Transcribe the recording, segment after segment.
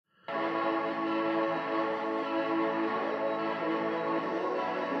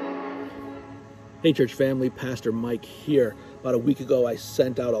Hey church family, Pastor Mike here. About a week ago I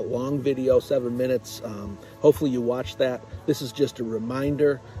sent out a long video, 7 minutes. Hopefully you watched that. This is just a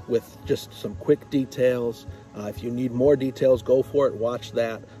reminder with just some quick details. If you need more details, go for it, watch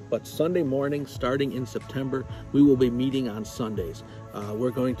that. But Sunday morning, starting in September, we will be meeting on Sundays.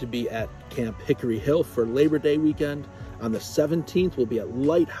 We're going to be at Camp Hickory Hill for Labor Day weekend. On the 17th, we'll be at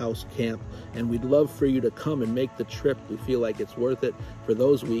Lighthouse Camp, and we'd love for you to come and make the trip. We feel like it's worth it for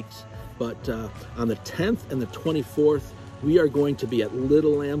those weeks. But on the 10th and the 24th, we are going to be at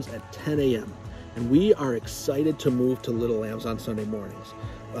Little Lambs at 10 a.m. And we are excited to move to Little Lambs on Sunday mornings.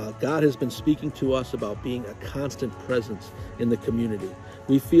 God has been speaking to us about being a constant presence in the community.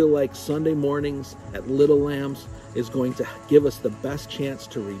 We feel like Sunday mornings at Little Lambs is going to give us the best chance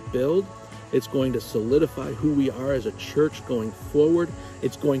to rebuild. It's going to solidify who we are as a church going forward.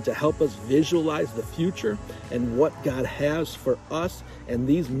 It's going to help us visualize the future and what God has for us and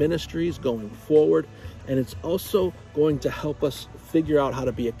these ministries going forward. And it's also going to help us figure out how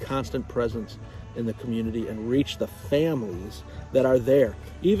to be a constant presence in the community and reach the families that are there.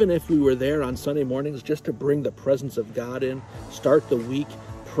 Even if we were there on Sunday mornings just to bring the presence of God in, start the week,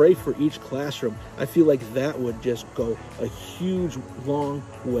 pray for each classroom, I feel like that would just go a huge, long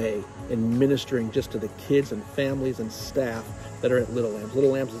way in ministering just to the kids and families and staff that are at Little Lambs.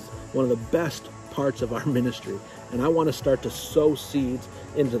 Little Lambs is one of the best parts of our ministry, and I want to start to sow seeds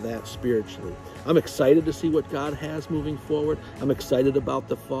into that spiritually. I'm excited to see what God has moving forward. I'm excited about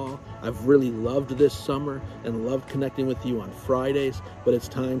the fall. I've really loved this summer and loved connecting with you on Fridays, but it's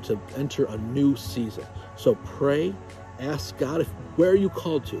time to enter a new season. So pray, ask God, where are you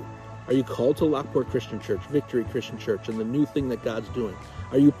called to? Are you called to Lockport Christian Church, Victory Christian Church, and the new thing that God's doing?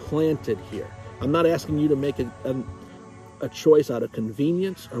 Are you planted here? I'm not asking you to make a choice out of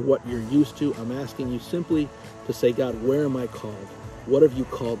convenience or what you're used to. I'm asking you simply to say, God, where am I called? What have you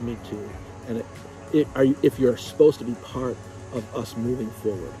called me to? And if you're supposed to be part of us moving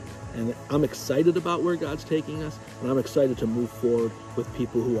forward. And I'm excited about where God's taking us, and I'm excited to move forward with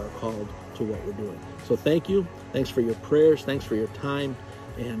people who are called to what we're doing. So thank you. Thanks for your prayers. Thanks for your time.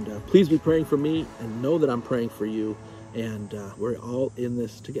 And please be praying for me and know that I'm praying for you. And we're all in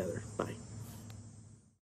this together. Bye.